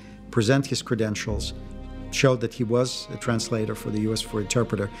 Embassy, present his credentials, showed that he was a translator for the U.S.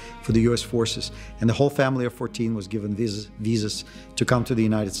 interpreter for the U.S. forces, and the whole family of 14 was given visas to come to the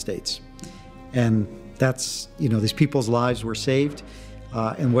United States. And that's, these people's lives were saved.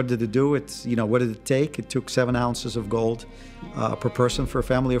 And what did it do? What did it take? It took 7 ounces of gold per person for a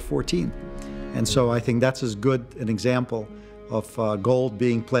family of 14. And so I think that's as good an example of gold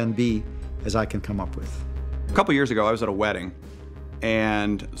being Plan B as I can come up with. A couple years ago, I was at a wedding,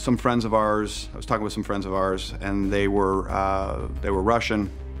 and some friends of ours, I was talking with some friends of ours, and they were Russian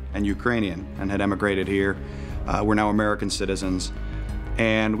and Ukrainian and had emigrated here. We're now American citizens.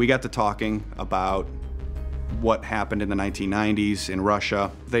 And we got to talking about what happened in the 1990s in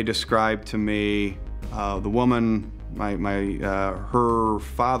Russia. They described to me the woman, her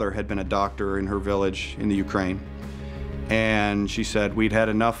father had been a doctor in her village in the Ukraine. And she said, we'd had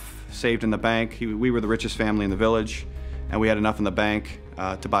enough saved in the bank. We were the richest family in the village, and we had enough in the bank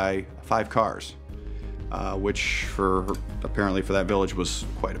to buy 5 cars, which apparently for that village was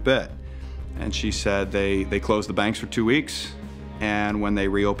quite a bit. And she said they closed the banks for 2 weeks, and when they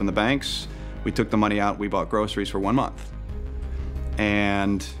reopened the banks, we took the money out, we bought groceries for 1 month.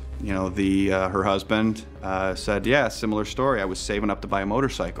 And her husband said, yeah, similar story. I was saving up to buy a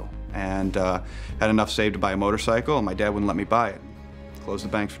motorcycle, and had enough saved to buy a motorcycle, and my dad wouldn't let me buy it. Closed the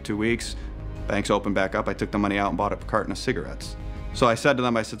banks for 2 weeks, banks opened back up, I took the money out and bought a carton of cigarettes. So I said to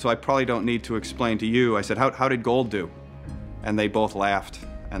them, so I probably don't need to explain to you. I said, how did gold do? And they both laughed,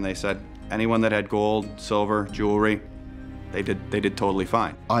 and they said, anyone that had gold, silver, jewelry, they did totally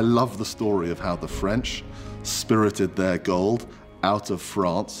fine. I love the story of how the French spirited their gold out of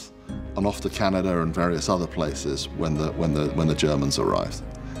France and off to Canada and various other places when the Germans arrived.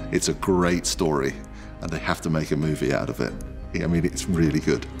 It's a great story, and they have to make a movie out of it. I mean, it's really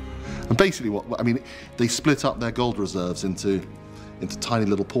good. And basically, they split up their gold reserves into tiny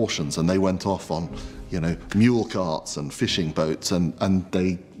little portions, and they went off on, mule carts and fishing boats, and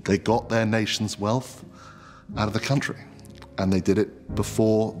they got their nation's wealth out of the country. And they did it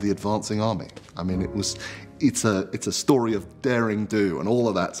before the advancing army. I mean, it's a story of daring do and all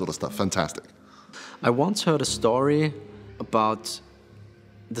of that sort of stuff. Fantastic. I once heard a story about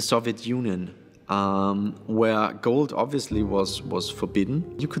the Soviet Union, where gold obviously was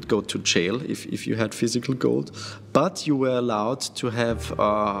forbidden. You could go to jail if you had physical gold, but you were allowed to have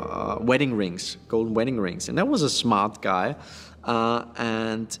wedding rings, gold wedding rings. And that was a smart guy.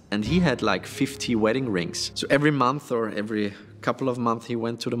 And he had like 50 wedding rings. So every month or every couple of months he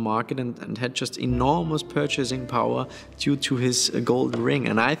went to the market and had just enormous purchasing power due to his gold ring.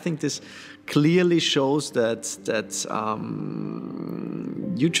 And I think this clearly shows that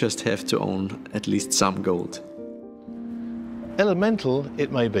you just have to own at least some gold. Elemental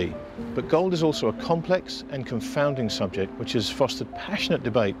it may be, but gold is also a complex and confounding subject which has fostered passionate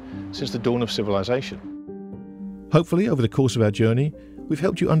debate since the dawn of civilization. Hopefully, over the course of our journey, we've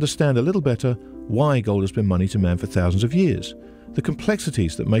helped you understand a little better why gold has been money to man for thousands of years, the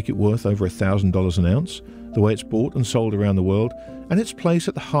complexities that make it worth over $1,000 an ounce, the way it's bought and sold around the world, and its place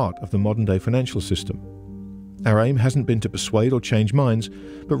at the heart of the modern-day financial system. Our aim hasn't been to persuade or change minds,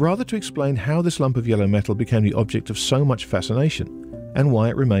 but rather to explain how this lump of yellow metal became the object of so much fascination, and why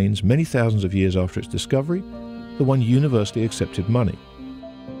it remains, many thousands of years after its discovery, the one universally accepted money.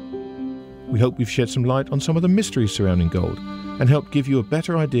 We hope we've shed some light on some of the mysteries surrounding gold and helped give you a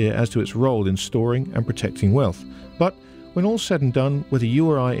better idea as to its role in storing and protecting wealth. But when all's said and done, whether you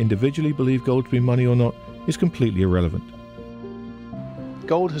or I individually believe gold to be money or not is completely irrelevant.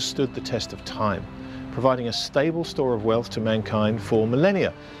 Gold has stood the test of time, providing a stable store of wealth to mankind for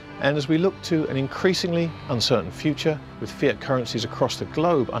millennia. And as we look to an increasingly uncertain future, with fiat currencies across the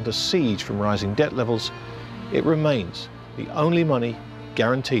globe under siege from rising debt levels, it remains the only money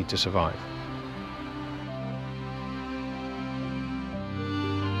guaranteed to survive.